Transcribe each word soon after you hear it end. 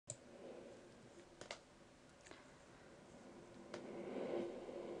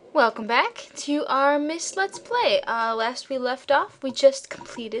Welcome back to our Myst Let's Play. Last we left off, we just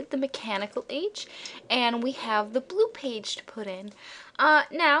completed the mechanical age, and we have the blue page to put in.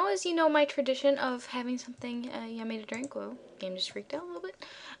 Now, as you know, my tradition of having something yummy to drink. Whoa, game just freaked out a little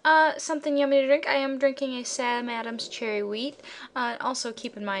bit. Something yummy to drink. I am drinking a Sam Adams Cherry Wheat. Also,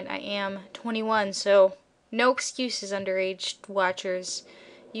 keep in mind, I am 21, so no excuses, underage watchers.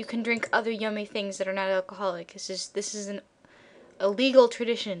 You can drink other yummy things that are not alcoholic. This is a legal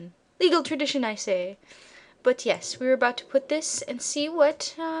tradition. Legal tradition, I say. But yes, we were about to put this and see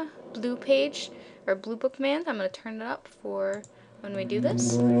what blue page, or blue book man, I'm going to turn it up for when we do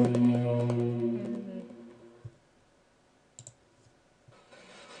this. He's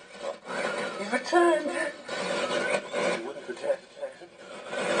returned! You wouldn't protect.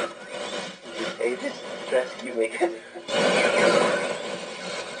 You pages rescue me.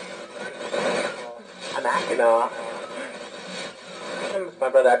 I'm acting off. My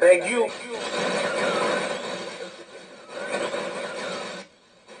brother, I beg you.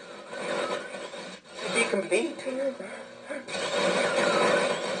 To be complete.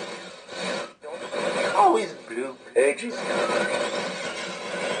 Always blue pages.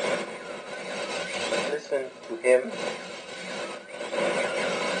 Listen to him.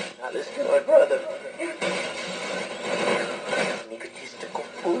 Not listen to my brother. An egotistical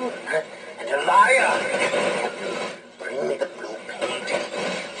fool and a liar. Bring me the blue pages.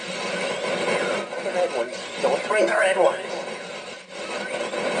 The red ones. Don't bring the red ones.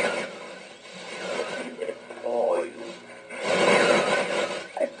 Oh, you.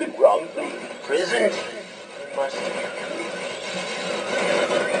 I've been wrongfully imprisoned. You must.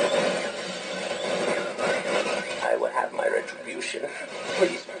 I will have my retribution.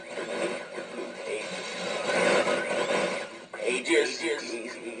 Please bring me the blue pages.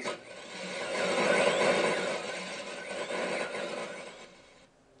 Please.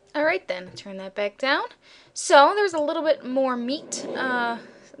 Alright then, turn that back down. So, there's a little bit more meat,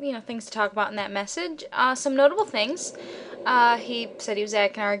 things to talk about in that message. Some notable things. He said he was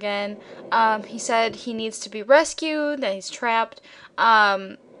Akinar again. He said he needs to be rescued, that he's trapped,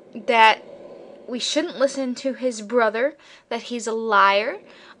 that we shouldn't listen to his brother, that he's a liar.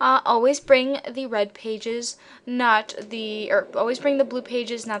 Always bring the red pages, always bring the blue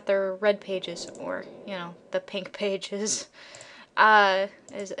pages, not the red pages, or, the pink pages,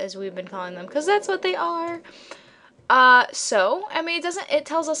 as we've been calling them, because that's what they are. It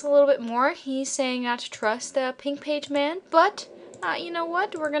tells us a little bit more. He's saying not to trust the pink page man, but, you know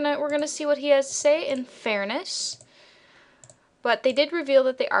what, we're gonna see what he has to say in fairness. But they did reveal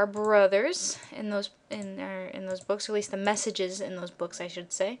that they are brothers in those books, or at least the messages in those books, I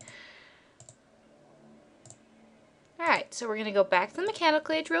should say. Alright, so we're going to go back to the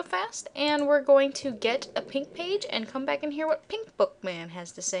mechanical age real fast, and we're going to get a pink page and come back and hear what Pink Book Man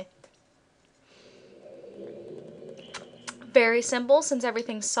has to say. Very simple, since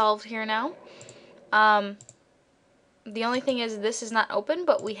everything's solved here now. The only thing is this is not open,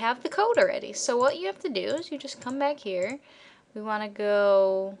 but we have the code already. So what you have to do is you just come back here. We want to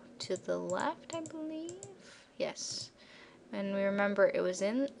go to the left, I believe. Yes. And we remember it was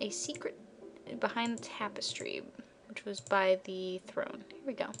in a secret behind the tapestry, which was by the throne. Here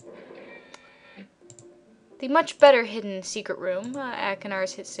we go. The much better hidden secret room.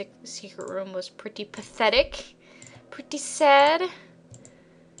 Akinar's secret room was pretty pathetic. Pretty sad.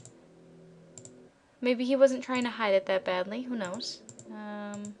 Maybe he wasn't trying to hide it that badly. Who knows?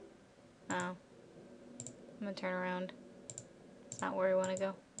 Oh. I'm gonna turn around. It's not where we want to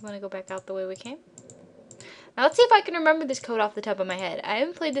go. We want to go back out the way we came. Now let's see if I can remember this code off the top of my head. I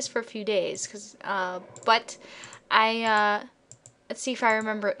haven't played this for a few days, but let's see if I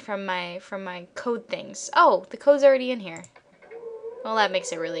remember it from my code things. Oh, the code's already in here. Well, that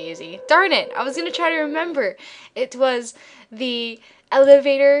makes it really easy. Darn it! I was gonna try to remember. It was the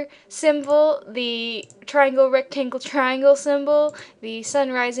elevator symbol, the triangle, rectangle, triangle symbol, the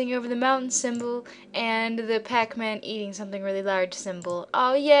sun rising over the mountain symbol, and the Pac-Man eating something really large symbol.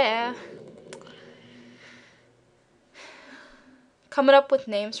 Oh yeah! Coming up with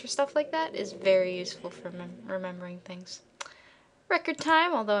names for stuff like that is very useful for remembering things. Record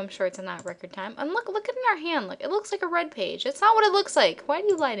time, although I'm sure it's not record time. And look at in our hand. Look, it looks like a red page. It's not what it looks like. Why do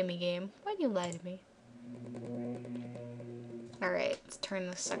you lie to me, game? Why do you lie to me? Alright, let's turn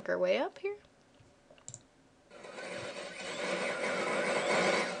the sucker way up here.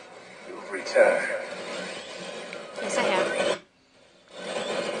 You've returned. Yes, I have.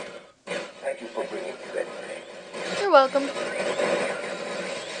 Thank you for bringing me that page. You're welcome.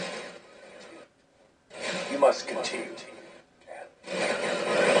 You must continue.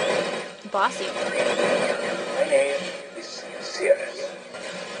 Bossy. My name is Sirius.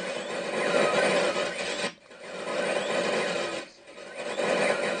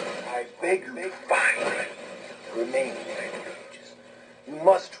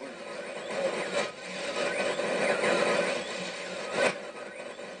 must.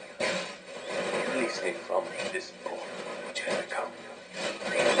 Release me from this boy which has become.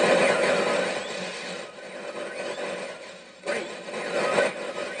 Bring.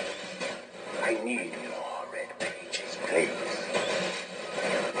 I need more red pages, please.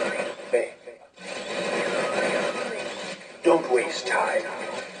 Beg. Don't waste time.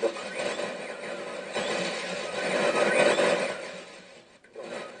 Look.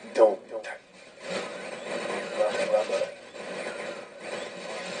 Don't.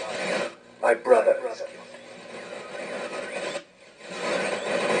 My brother is guilty.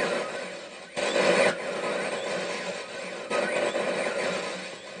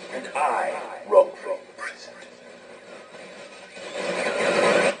 And I wrongfully imprisoned.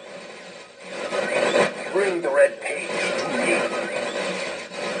 Bring the red page to me.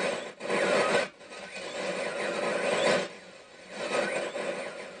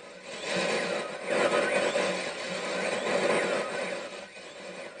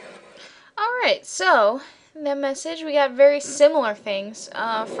 Alright, so that message, we got very similar things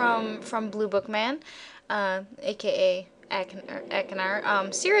from Blue Book Man, aka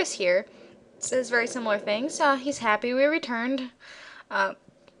Akinar. Sirius here says very similar things. He's happy we returned. Uh,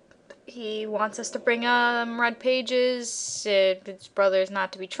 he wants us to bring red pages. His brother is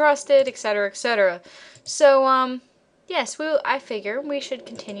not to be trusted, etc., etc. So, yes, I figure we should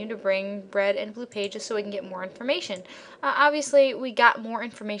continue to bring red and blue pages so we can get more information. Obviously, we got more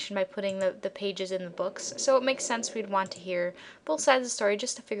information by putting the pages in the books, so it makes sense we'd want to hear both sides of the story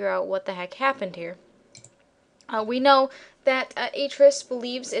just to figure out what the heck happened here. We know that Atris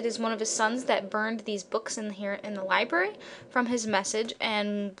believes it is one of his sons that burned these books here in the library from his message,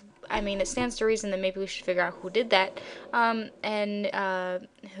 and I mean, it stands to reason that maybe we should figure out who did that, and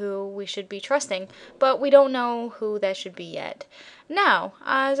who we should be trusting, but we don't know who that should be yet. Now,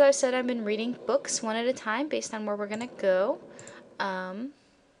 as I said, I've been reading books one at a time based on where we're going to go.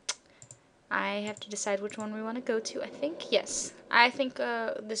 I have to decide which one we want to go to. I think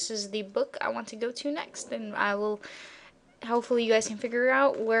this is the book I want to go to next, and I will. Hopefully, you guys can figure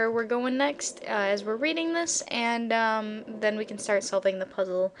out where we're going next as we're reading this, and then we can start solving the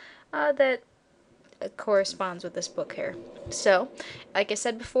puzzle that corresponds with this book here. So, like I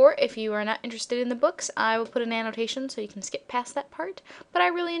said before, if you are not interested in the books, I will put an annotation so you can skip past that part. But I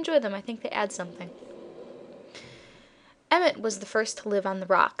really enjoy them. I think they add something. Emmett was the first to live on the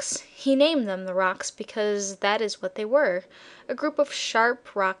rocks. He named them the rocks because that is what they were, a group of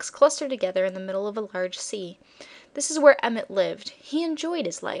sharp rocks clustered together in the middle of a large sea. This is where Emmett lived. He enjoyed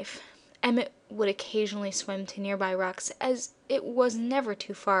his life. Emmett would occasionally swim to nearby rocks, as it was never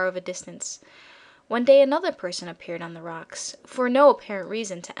too far of a distance. One day another person appeared on the rocks, for no apparent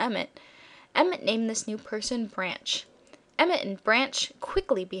reason to Emmett. Emmett named this new person Branch. Emmett and Branch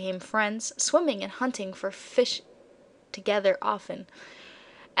quickly became friends, swimming and hunting for fish together often.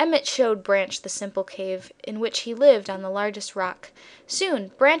 Emmett showed Branch the simple cave in which he lived on the largest rock.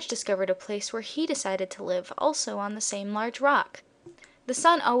 Soon, Branch discovered a place where he decided to live, also on the same large rock. The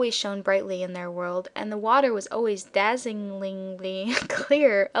sun always shone brightly in their world, and the water was always dazzlingly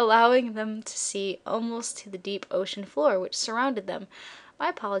clear, allowing them to see almost to the deep ocean floor which surrounded them. My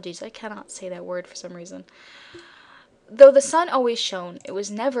apologies, I cannot say that word for some reason. Though the sun always shone, it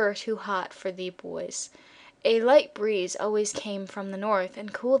was never too hot for the boys. A light breeze always came from the north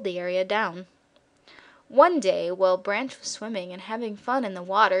and cooled the area down. One day, while Branch was swimming and having fun in the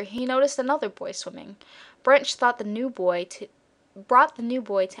water, he noticed another boy swimming. Branch brought the new boy to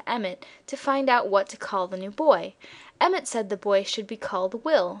Emmett to find out what to call the new boy. Emmett said the boy should be called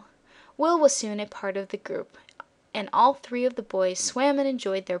Will. Will was soon a part of the group, and all three of the boys swam and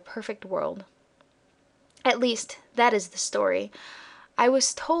enjoyed their perfect world. At least, that is the story I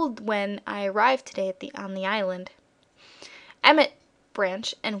was told when I arrived today on the island. Emmett,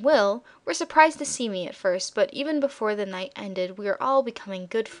 Branch, and Will were surprised to see me at first, but even before the night ended, we were all becoming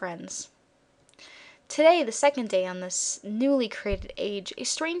good friends. Today, the second day on this newly created age, a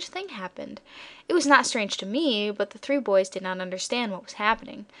strange thing happened. It was not strange to me, but the three boys did not understand what was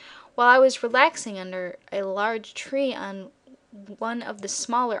happening. While I was relaxing under a large tree on one of the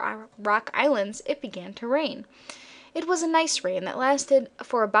smaller rock islands, it began to rain. It was a nice rain that lasted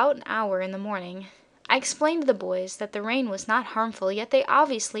for about an hour in the morning. I explained to the boys that the rain was not harmful, yet they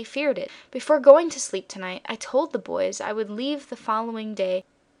obviously feared it. Before going to sleep tonight, I told the boys I would leave the following day.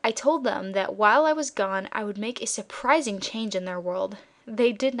 I told them that while I was gone, I would make a surprising change in their world.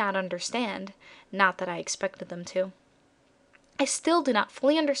 They did not understand, not that I expected them to. I still do not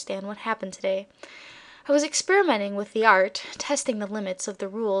fully understand what happened today. I was experimenting with the art, testing the limits of the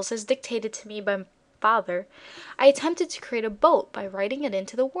rules as dictated to me by father, I attempted to create a boat by writing it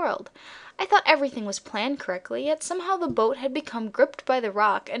into the world. I thought everything was planned correctly, yet somehow the boat had become gripped by the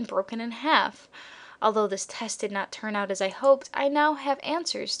rock and broken in half. Although this test did not turn out as I hoped, I now have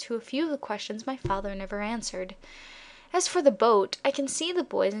answers to a few of the questions my father never answered. As for the boat, I can see the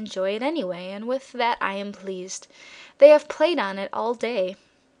boys enjoy it anyway, and with that I am pleased. They have played on it all day.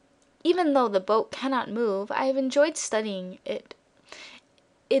 Even though the boat cannot move, I have enjoyed studying it.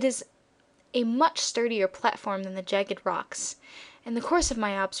 It is a much sturdier platform than the jagged rocks. In the course of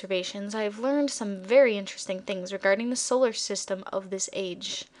my observations, I have learned some very interesting things regarding the solar system of this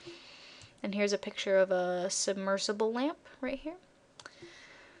age. And here's a picture of a submersible lamp right here.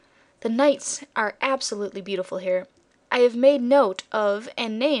 The nights are absolutely beautiful here. I have made note of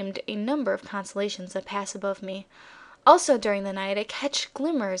and named a number of constellations that pass above me. Also during the night I catch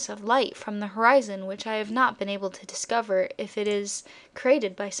glimmers of light from the horizon which I have not been able to discover if it is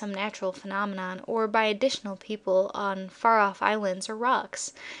created by some natural phenomenon or by additional people on far-off islands or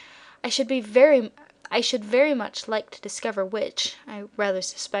rocks. I should very much like to discover which. I rather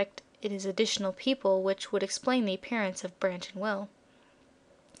suspect it is additional people, which would explain the appearance of Branch and Will.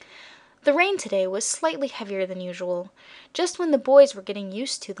 The rain today was slightly heavier than usual. Just when the boys were getting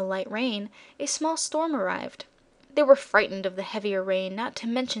used to the light rain, a small storm arrived. They were frightened of the heavier rain, not to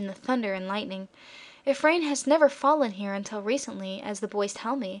mention the thunder and lightning. If rain has never fallen here until recently, as the boys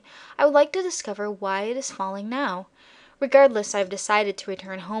tell me, I would like to discover why it is falling now. Regardless, I have decided to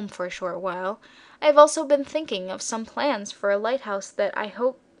return home for a short while. I have also been thinking of some plans for a lighthouse that I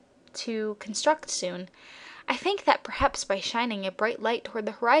hope to construct soon. I think that perhaps by shining a bright light toward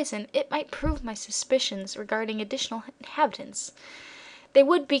the horizon it might prove my suspicions regarding additional inhabitants. They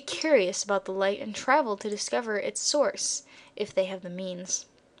would be curious about the light and travel to discover its source, if they have the means.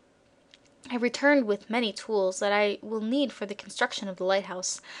 I returned with many tools that I will need for the construction of the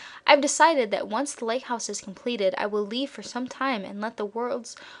lighthouse. I have decided that once the lighthouse is completed I will leave for some time and let the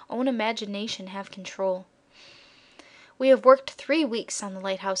world's own imagination have control. We have worked 3 weeks on the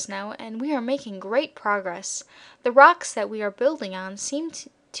lighthouse now, and we are making great progress. The rocks that we are building on seem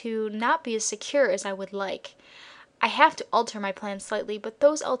to not be as secure as I would like. I have to alter my plans slightly, but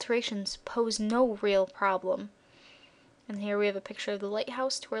those alterations pose no real problem. And here we have a picture of the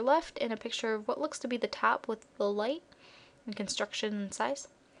lighthouse to our left, and a picture of what looks to be the top with the light and construction and size.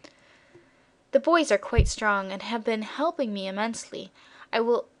 The boys are quite strong and have been helping me immensely.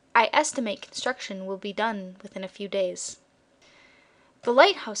 I estimate construction will be done within a few days. The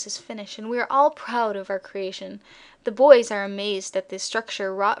lighthouse is finished, and we are all proud of our creation. The boys are amazed at the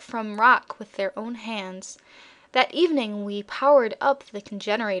structure wrought from rock with their own hands. That evening we powered up the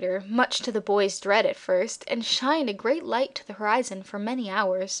generator, much to the boys' dread at first, and shined a great light to the horizon for many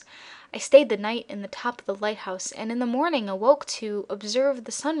hours. I stayed the night in the top of the lighthouse, and in the morning awoke to observe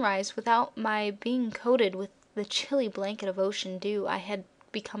the sunrise without my being coated with the chilly blanket of ocean dew I had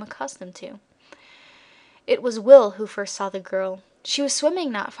become accustomed to. It was Will who first saw the girl. She was swimming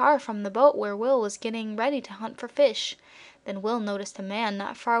not far from the boat where Will was getting ready to hunt for fish. Then Will noticed a man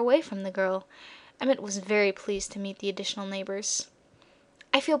not far away from the girl. Emmett was very pleased to meet the additional neighbors.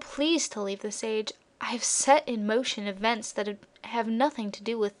 I feel pleased to leave this age. I have set in motion events that have nothing to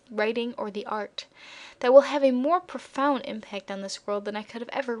do with writing or the art, that will have a more profound impact on this world than I could have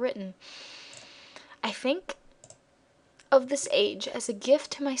ever written. I think of this age as a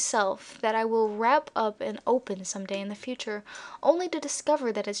gift to myself that I will wrap up and open some day in the future, only to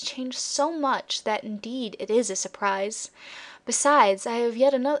discover that it has changed so much that indeed it is a surprise. Besides, I have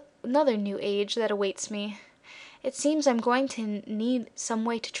yet another new age that awaits me. It seems I'm going to need some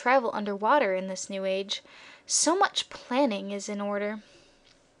way to travel underwater in this new age. So much planning is in order.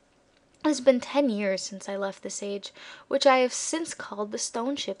 It has been 10 years since I left this age, which I have since called the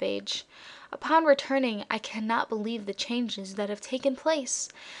Stoneship age. Upon returning, I cannot believe the changes that have taken place.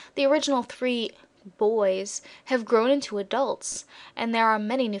 The original 3 boys have grown into adults, and there are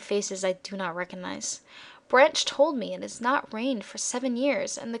many new faces I do not recognize. Branch told me it has not rained for 7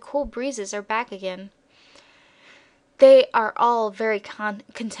 years, and the cool breezes are back again. They are all very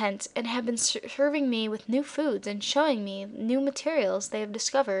content, and have been serving me with new foods and showing me new materials they have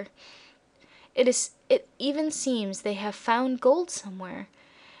discovered. It even seems they have found gold somewhere.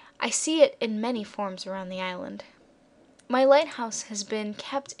 I see it in many forms around the island. My lighthouse has been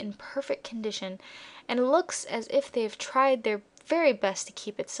kept in perfect condition, and it looks as if they have tried their very best to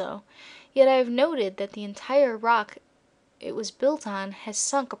keep it so. Yet I have noted that the entire rock it was built on has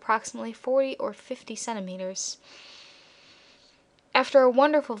sunk approximately 40 or 50 centimeters. After a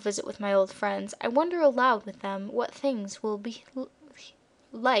wonderful visit with my old friends, I wonder aloud with them what things will be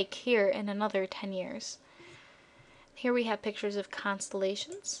like here in another 10 years. Here we have pictures of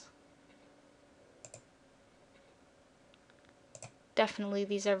constellations. definitely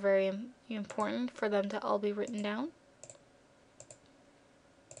these are very important for them to all be written down.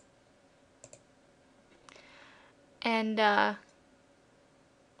 And I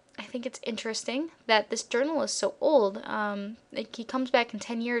think it's interesting that this journal is so old. He comes back in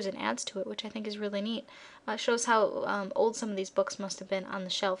 10 years and adds to it, which I think is really neat. Shows how old some of these books must have been on the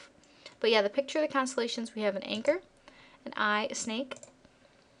shelf. But yeah, the picture of the constellations, we have an anchor, an eye, a snake,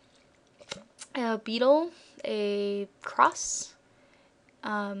 a beetle, a cross,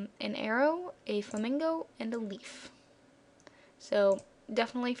 an arrow, a flamingo, and a leaf. So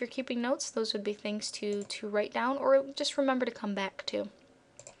definitely if you're keeping notes, those would be things to write down or just remember to come back to.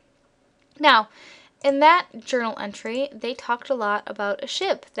 Now, in that journal entry, they talked a lot about a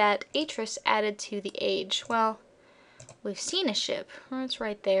ship that Atris added to the age. Well, we've seen a ship. It's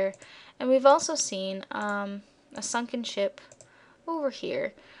right there. And we've also seen a sunken ship over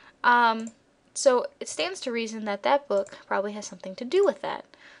here. So it stands to reason that that book probably has something to do with that.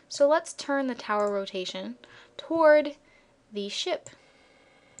 So let's turn the tower rotation toward the ship.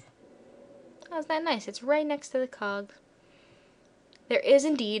 Oh, isn't that nice? It's right next to the cog. There is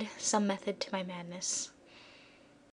indeed some method to my madness.